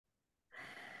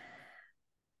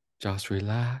Just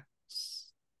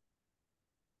relax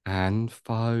and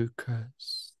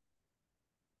focus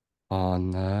on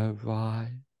the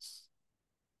rise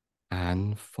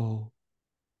and fall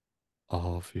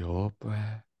of your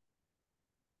breath.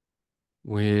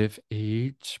 With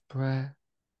each breath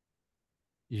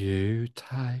you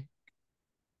take,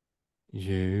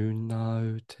 you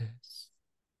notice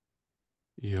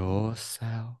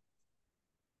yourself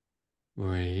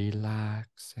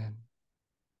relaxing.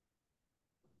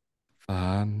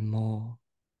 The more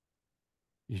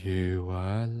you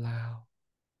allow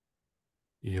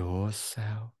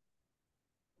yourself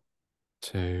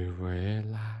to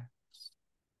relax,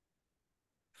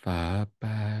 the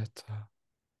better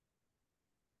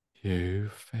you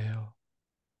feel,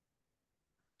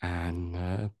 and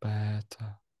the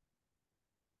better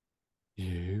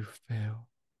you feel,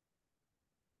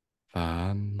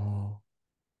 the more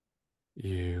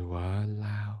you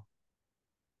allow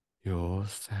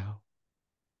yourself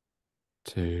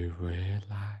to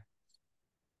relax.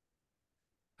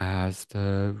 As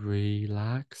the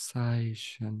relaxation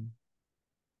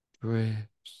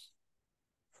drifts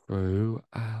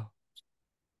throughout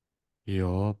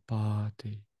your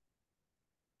body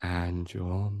and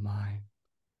your mind,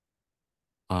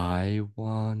 I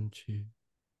want you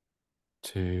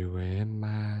to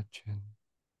imagine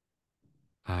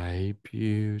a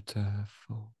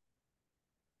beautiful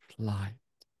flight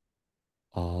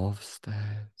of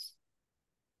stairs,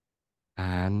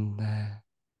 and there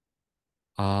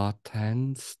are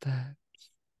 10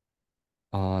 steps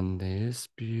on this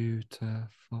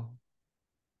beautiful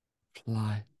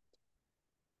flight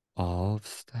of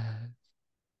stairs,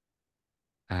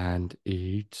 and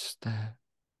each step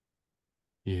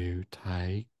you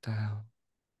take down,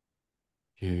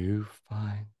 you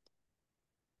find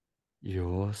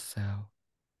yourself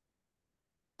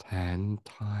 10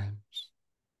 times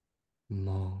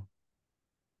more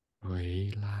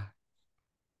relaxed.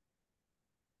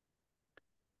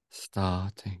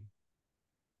 Starting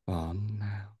from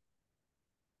now,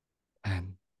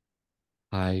 and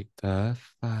take the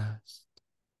first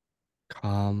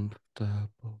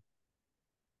comfortable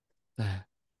step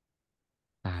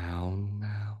down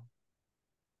now,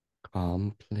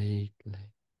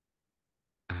 completely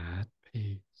at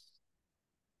peace.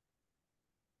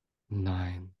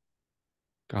 9.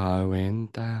 Going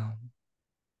down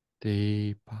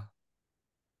deeper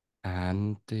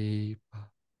and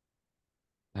deeper,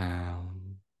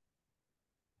 down,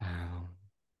 down,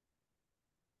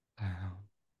 down.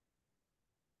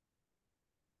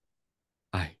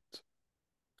 8.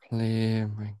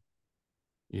 Clearing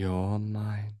your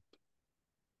mind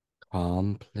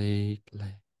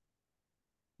completely,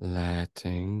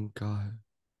 letting go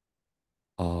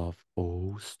of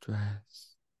all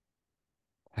stress,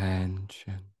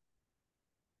 tension,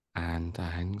 and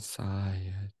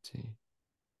anxiety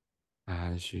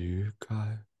as you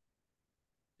go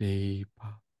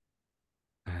deeper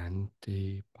and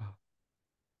deeper.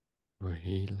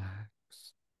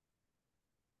 Relax.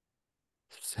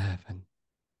 7.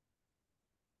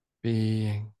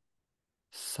 Being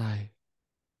safe,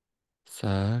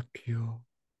 secure,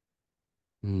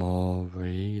 more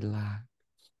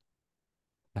relaxed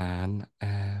than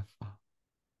ever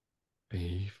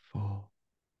before.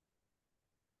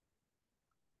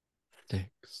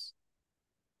 6.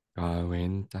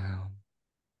 Going down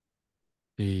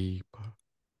deeper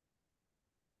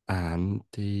and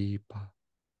deeper,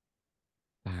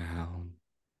 down,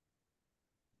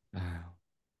 down,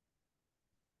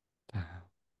 down.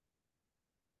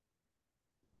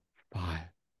 5.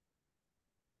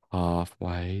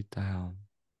 Halfway down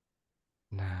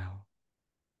now,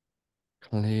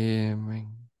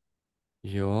 clearing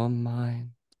your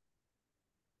mind,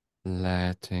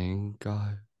 letting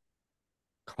go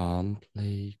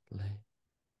completely,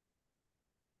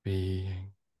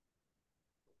 being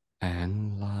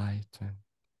enlightened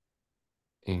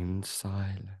in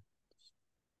silence.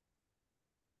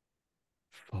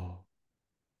 4.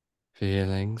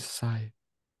 Feeling safe,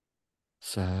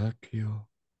 secure,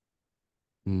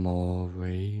 more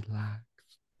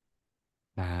relaxed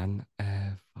than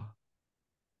ever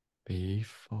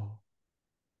before.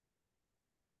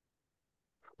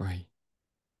 3.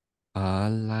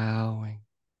 Allowing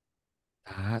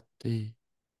that deep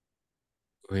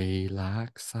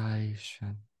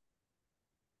relaxation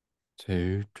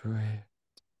to drift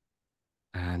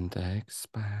and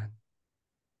expand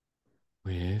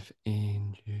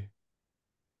within you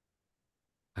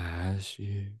as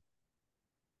you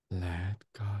let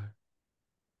go.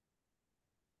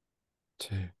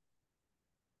 2.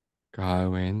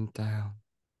 Going down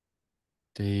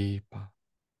deeper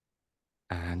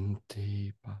and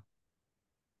deeper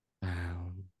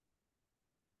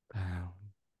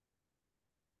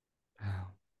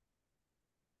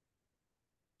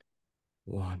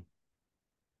 1.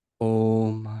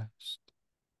 Almost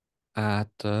at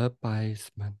the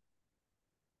basement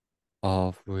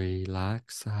of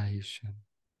relaxation,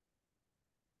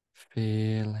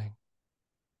 feeling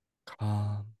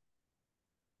calm,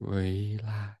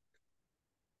 relaxed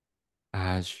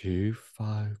as you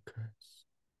focus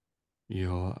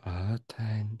your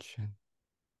attention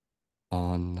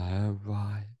on the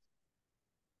rise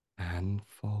and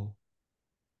fall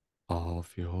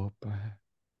of your breath.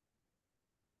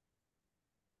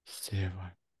 0.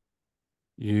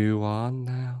 You are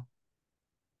now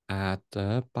at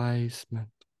the basement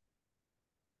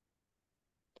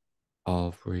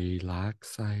of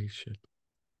relaxation,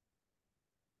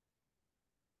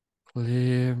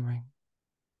 clearing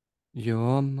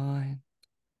your mind,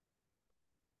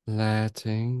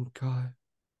 letting go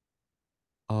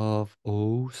of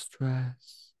all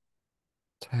stress,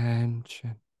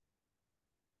 tension,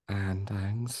 and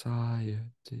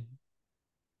anxiety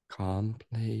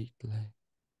completely.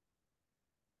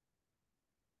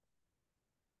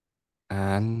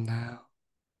 And now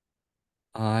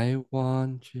I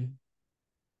want you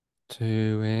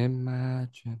to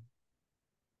imagine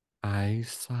a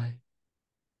safe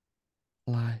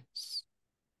place.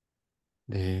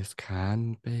 This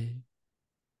can be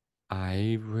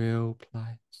a real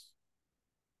place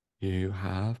you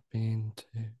have been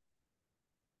to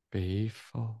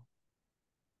before,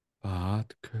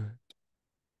 but could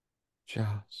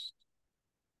just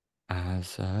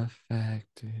as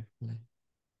effectively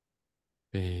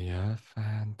be a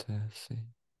fantasy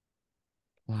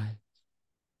place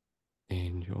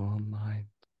in your mind.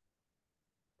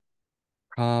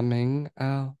 Coming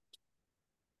out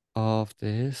of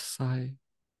this safe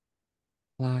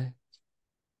place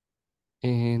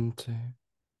into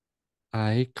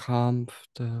a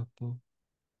comfortable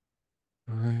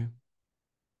room,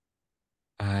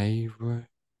 a room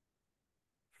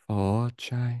for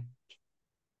change,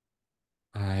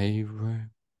 a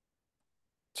room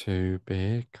to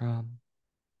become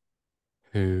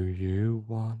who you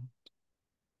want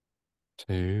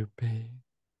to be,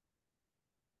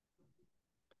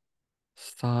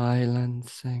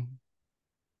 silencing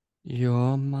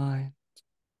your mind,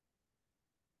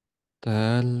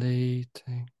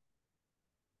 deleting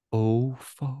all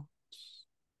thoughts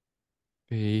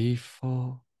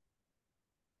before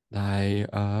they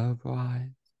arise,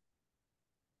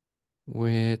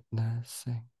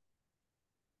 witnessing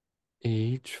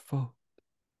each thought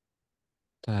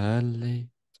delete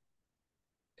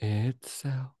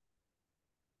itself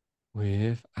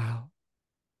without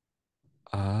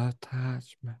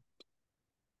attachment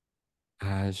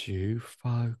as you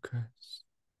focus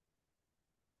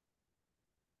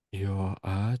your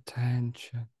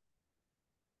attention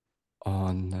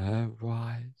on the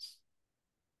rise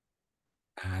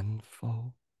and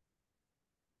fall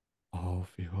of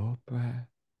your breath,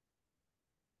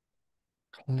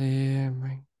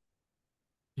 clearing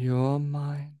your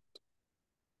mind,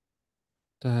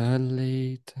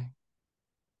 deleting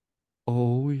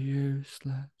all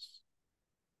useless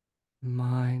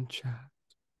mind chat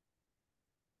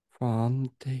from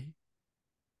deep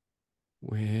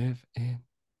within,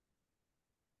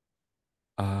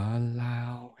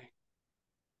 allowing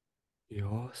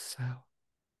yourself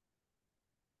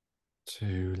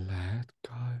to let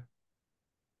go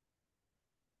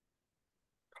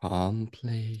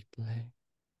completely,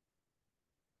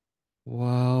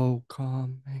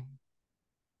 welcoming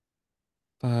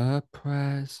the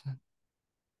present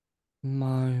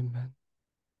moment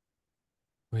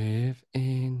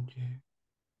within you,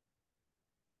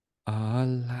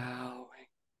 allowing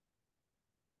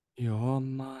your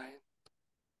mind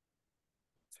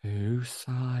to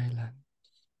silence,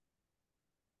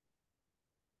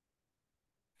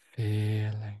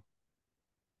 feeling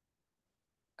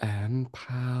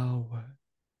empowered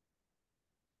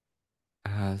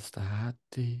as that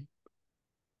deep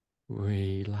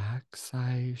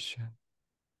relaxation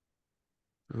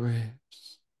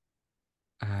grips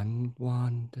and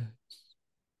wanders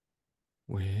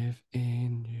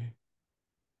within you,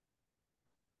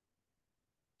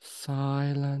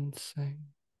 silencing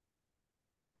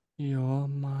your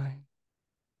mind,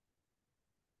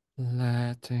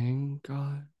 letting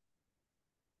go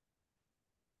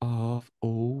of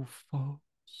all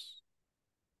thoughts,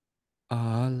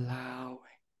 allowing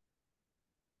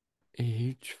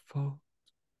each thought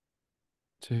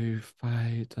to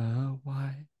fade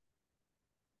away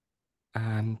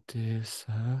and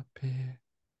disappear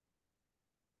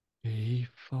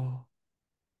before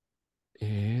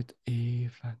it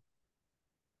even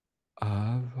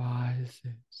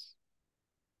arises,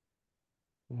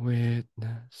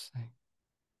 witnessing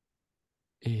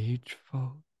each thought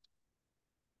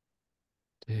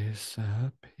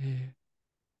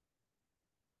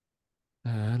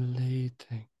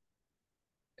deleting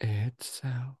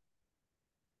itself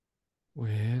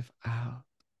without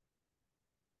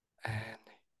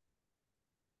any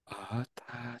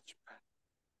attachment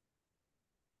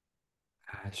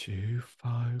as you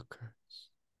focus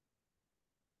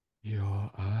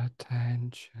your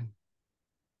attention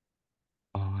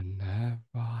on the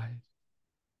rise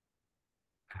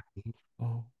and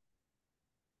fall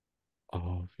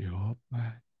of your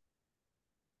breath,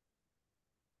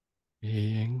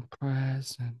 being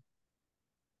present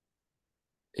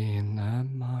in the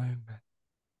moment,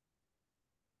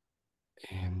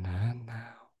 in the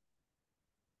now,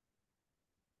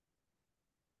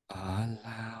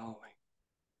 allowing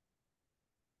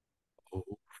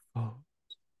all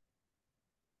thoughts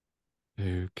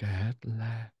to get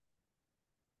left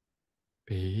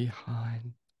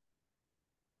behind,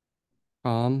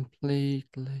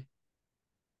 completely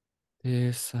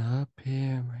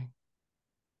disappearing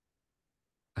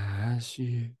as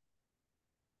you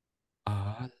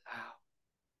allow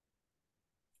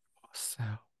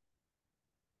yourself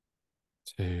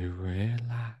to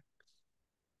relax,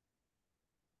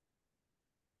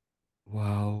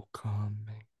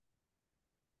 welcoming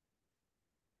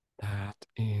that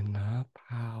inner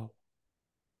power,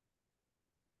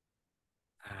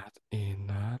 that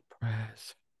inner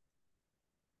presence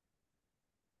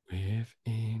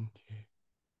within you,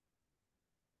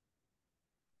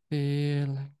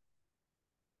 feeling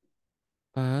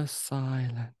the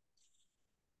silence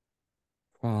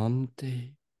from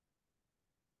deep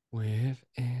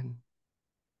within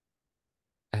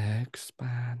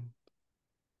expand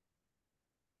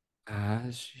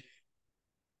as you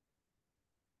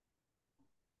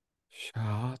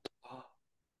shut off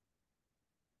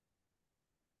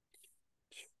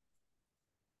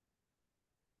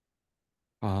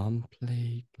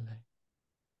completely,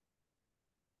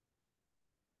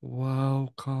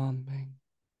 welcoming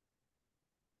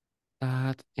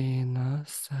that inner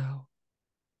self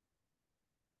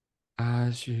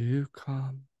as you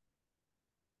come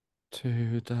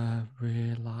to the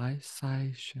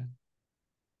realization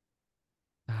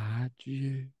that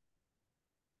you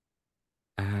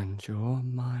and your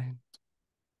mind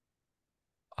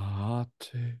are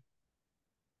two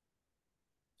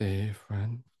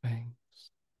different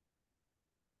things,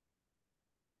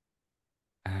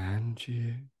 and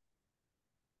you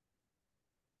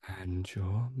and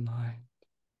your mind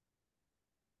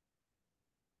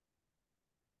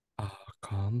are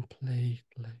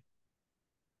completely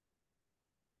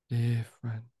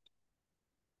different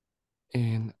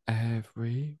in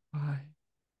every way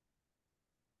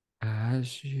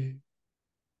as you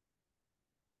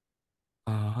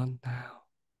are now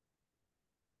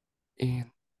in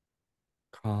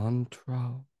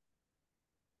control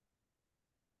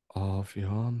of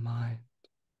your mind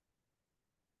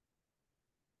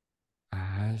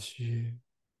as you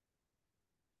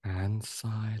can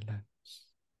silence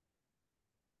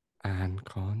and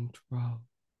control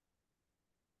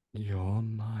your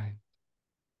mind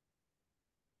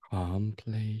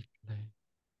completely,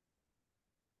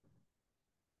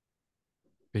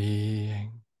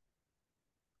 being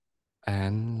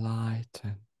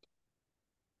enlightened,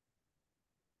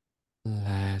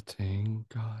 letting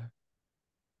go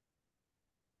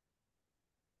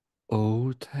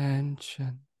all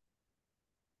tension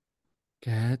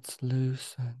gets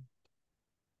loosened,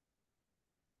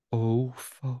 all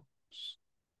thoughts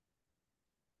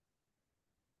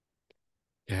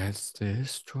gets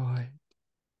destroyed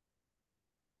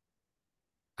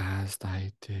as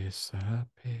they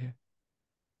disappear,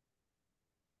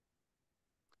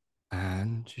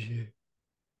 and you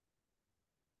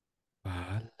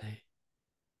believe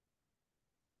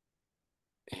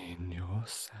in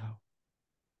yourself,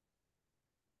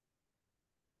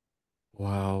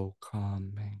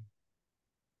 welcoming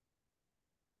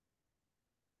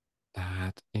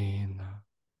that inner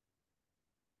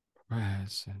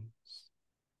presence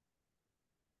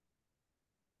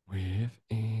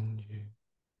within you,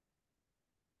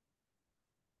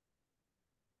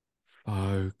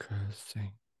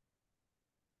 focusing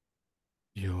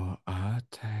your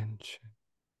attention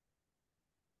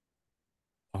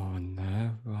on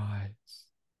the rise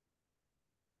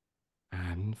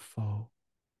and fall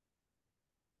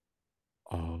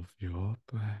of your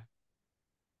breath,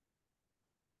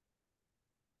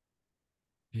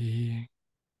 being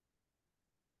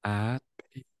at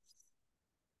peace,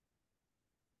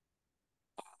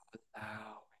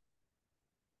 allowing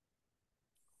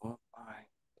your mind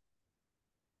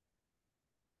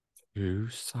to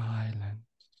silence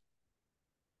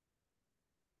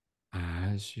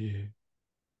as you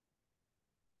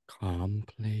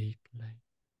completely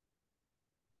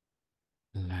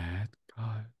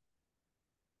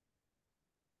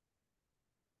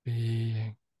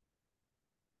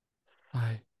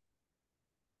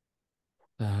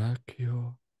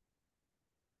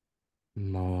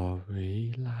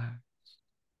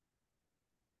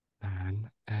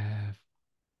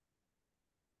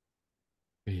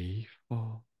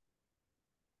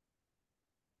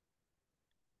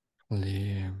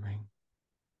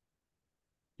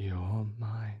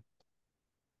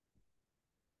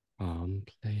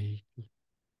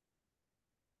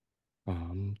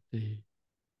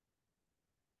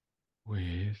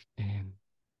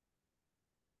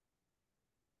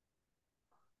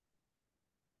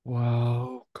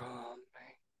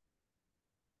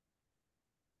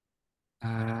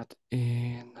that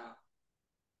inner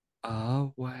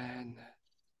awareness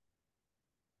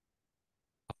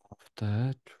of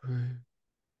the true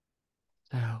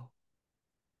self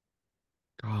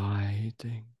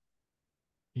guiding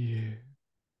you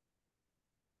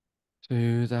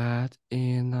to that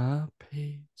inner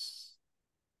peace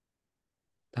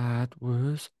that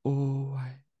was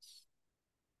always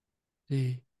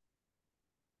deep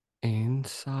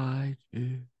inside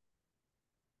you,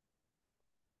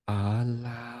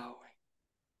 allowing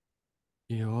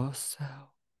yourself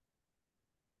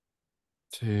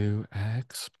to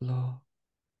explore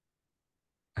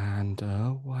and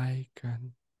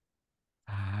awaken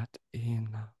that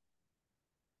inner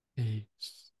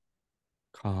peace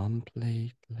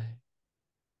completely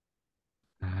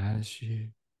as you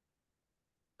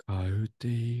go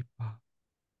deeper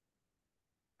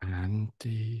and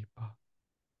deeper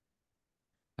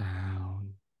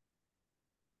down,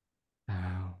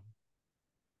 down,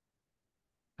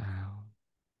 down,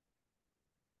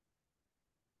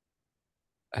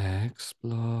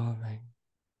 exploring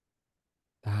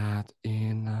that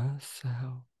inner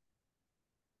self,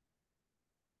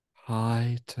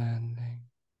 heightening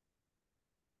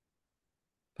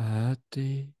the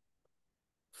deep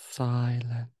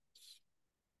silence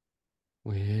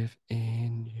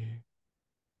within you,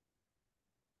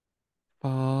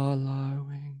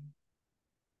 following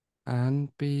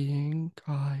and being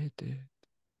guided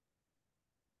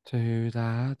to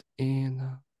that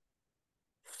inner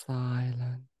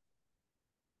silence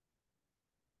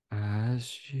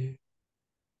as you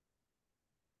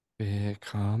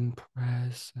become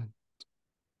present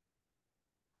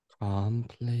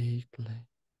completely,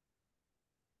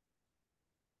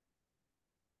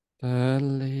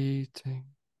 deleting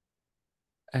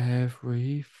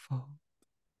every thought,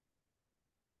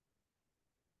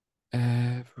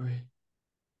 every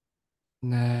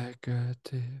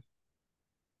negative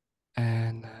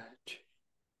energy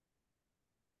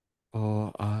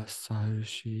or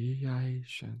association,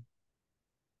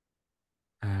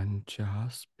 and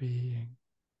just being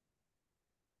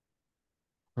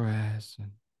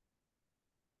present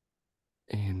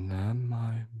in the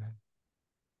moment,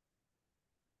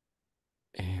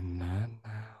 in the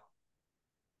now,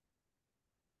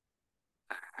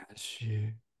 as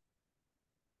you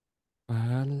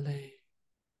believe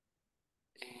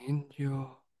in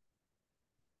your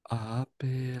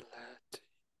ability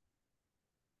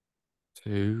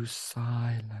to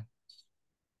silence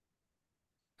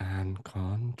and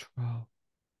control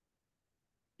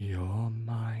your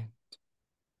mind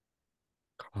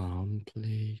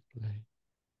completely,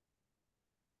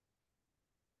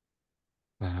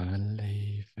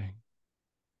 believing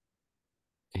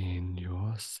in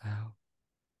yourself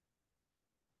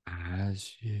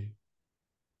as you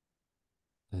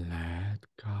let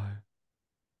go,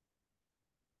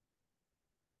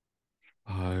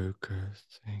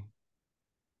 focusing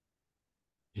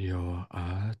your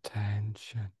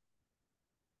attention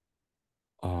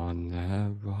on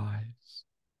the rise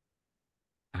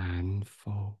and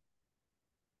fall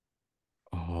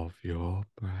of your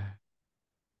breath,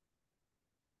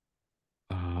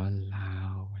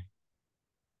 allowing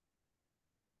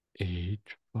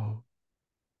each thought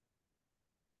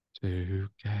to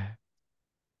get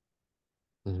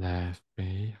left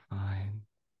behind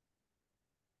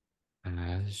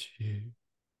as you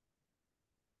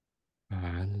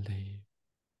believe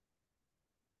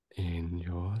in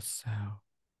yourself,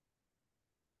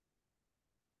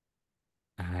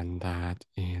 and that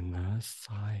inner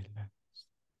silence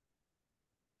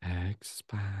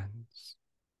expands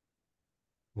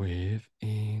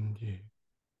within you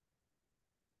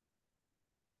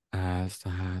as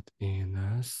that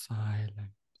inner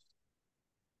silence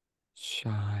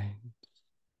shines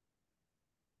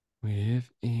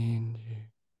within you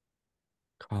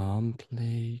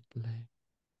completely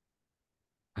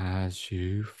as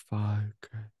you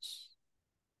focus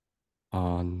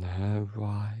on the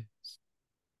rise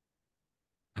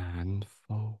and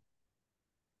fall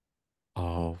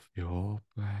of your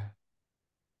breath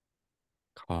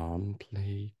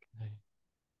completely,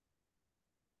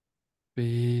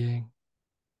 being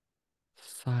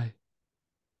safe,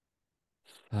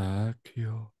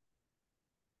 secure,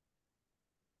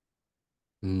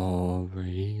 more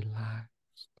relaxed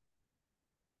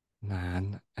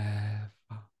than ever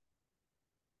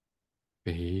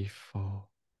before,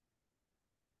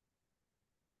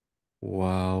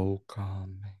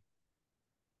 welcoming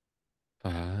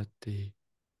the deep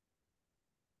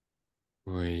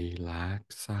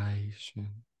relaxation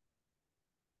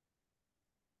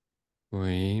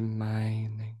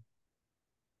remaining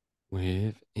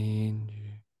within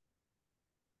you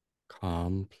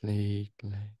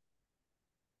completely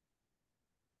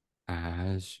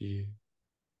as you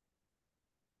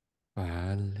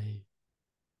believe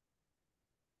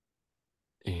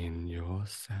in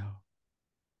yourself,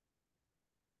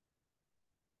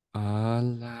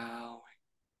 allowing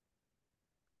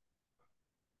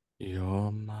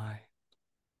your mind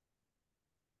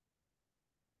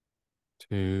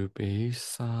to be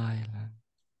silent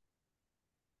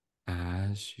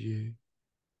as you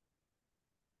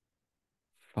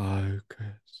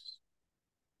focus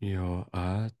your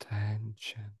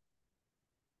attention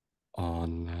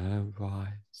on the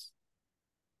rise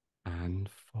and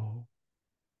fall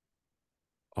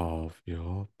of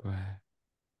your breath,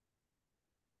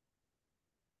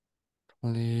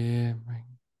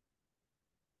 clearing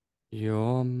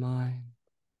your mind,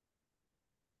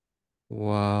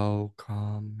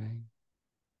 welcoming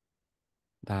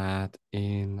that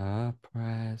inner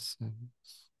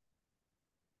presence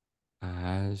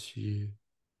as you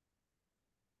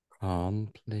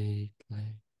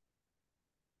completely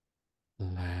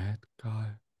let go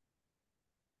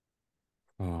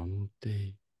from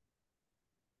deep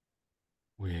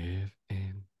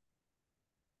within,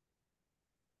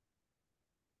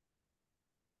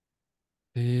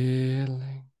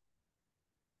 feeling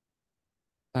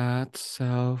that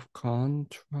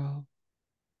self-control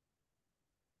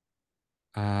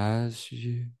as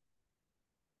you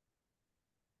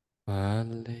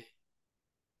believe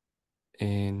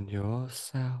in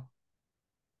yourself,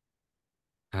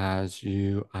 as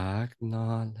you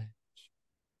acknowledge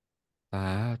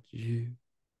that you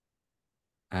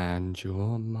and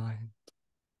your mind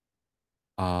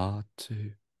are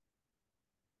two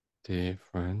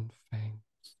different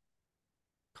things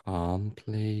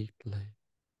completely,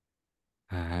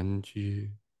 and you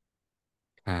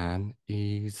can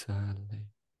easily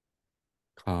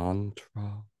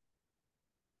control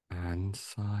and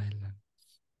silence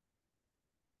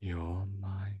your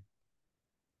mind,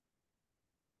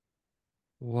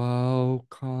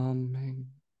 welcoming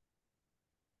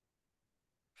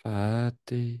the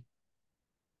deep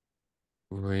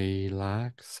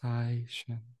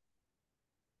relaxation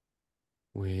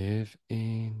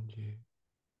within you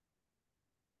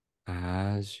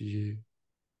as you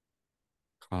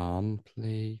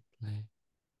completely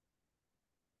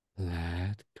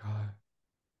let go,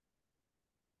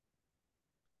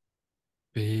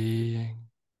 being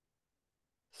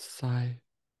safe,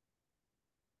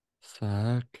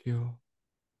 secure,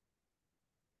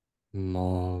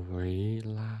 more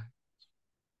relaxed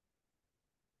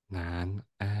than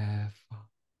ever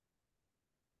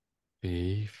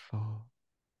before,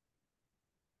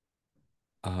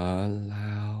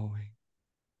 allowing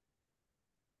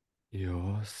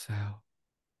yourself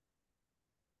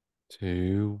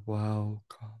to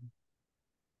welcome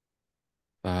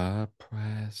the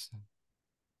present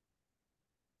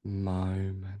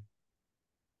moment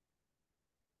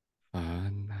for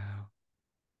now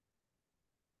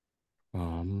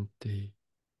from deep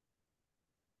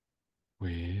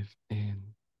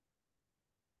within,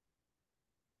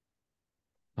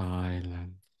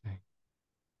 silencing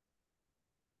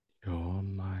your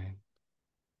mind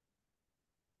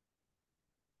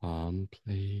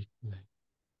completely,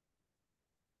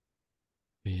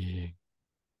 being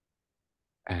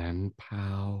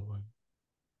empowered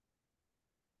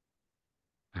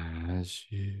as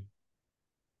you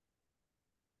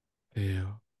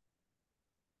feel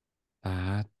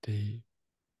that deep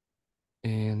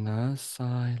inner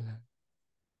silence,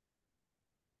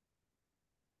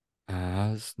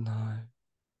 as now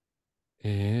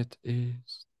it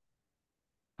is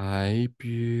a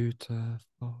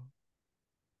beautiful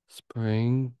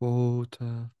spring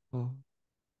waterfall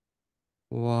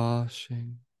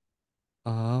washing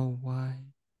away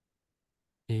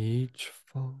each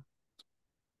fault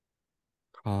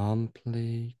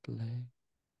completely,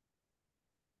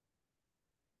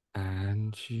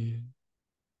 and you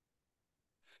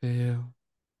feel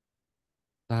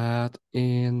that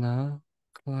inner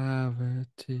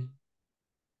clarity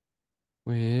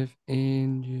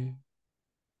within you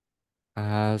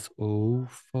as all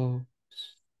faults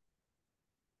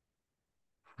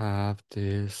have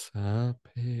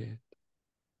disappeared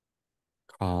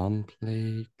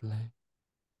completely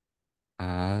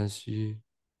as you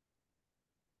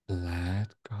let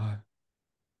go,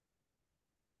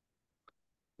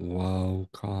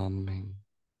 welcoming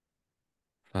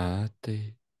the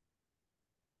deep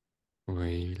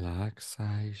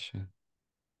relaxation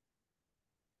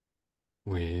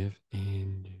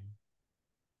within you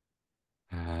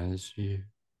as you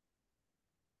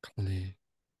clear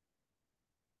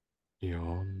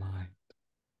your mind,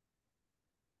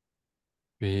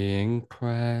 being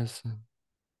present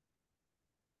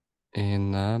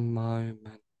in the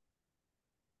moment,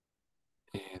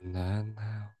 in the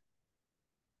now,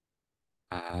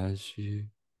 as you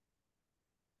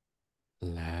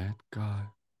let go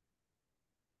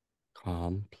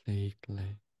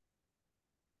completely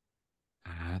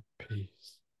at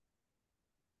peace,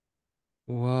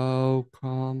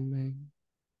 welcoming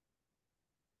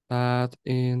that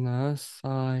inner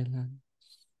silence,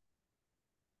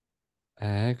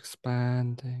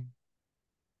 expanding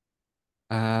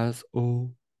as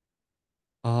all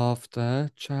of the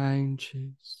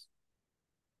changes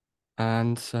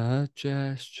and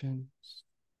suggestions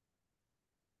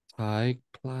take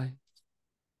place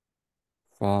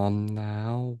from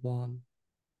now on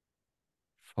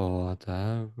for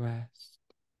the rest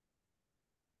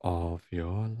of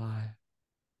your life.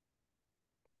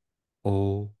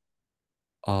 All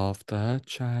of the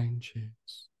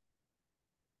changes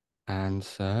and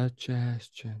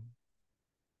suggestions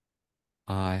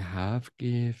I have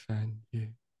given you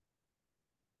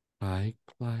take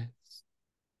place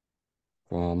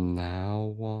from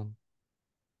now on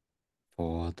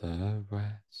for the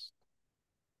rest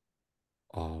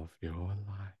of your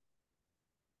life.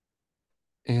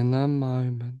 In a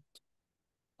moment,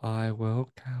 I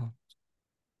will count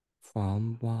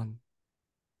from 1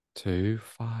 to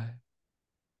 5,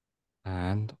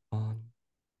 and on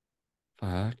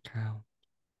the count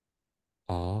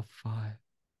of 5,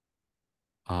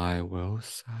 I will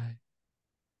say,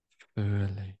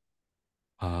 fully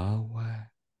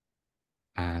aware,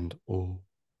 and all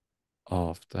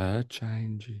of the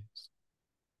changes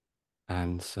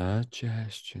and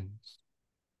suggestions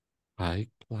take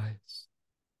place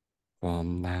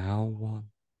from now on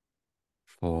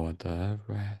for the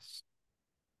rest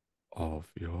of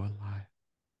your life.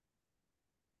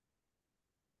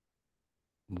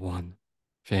 1.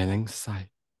 Feeling safe,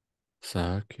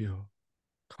 secure,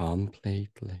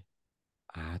 completely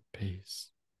at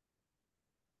peace.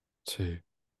 2.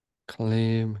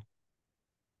 Clearing,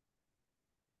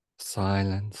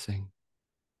 silencing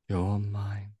your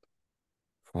mind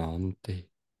from deep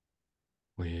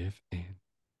within.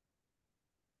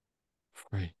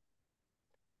 3.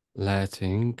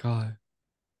 Letting go,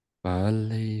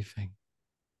 believing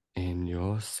in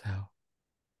yourself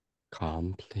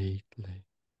completely.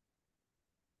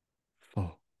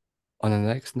 4. On the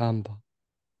next number,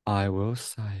 I will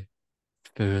say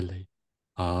fully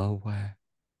aware,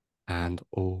 and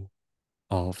all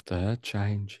of the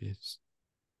changes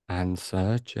and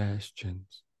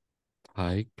suggestions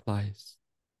take place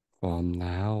from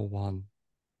now on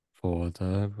for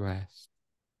the rest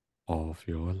of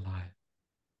your life.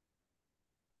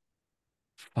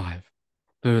 5.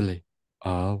 Fully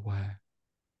aware.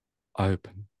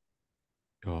 Open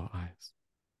your eyes.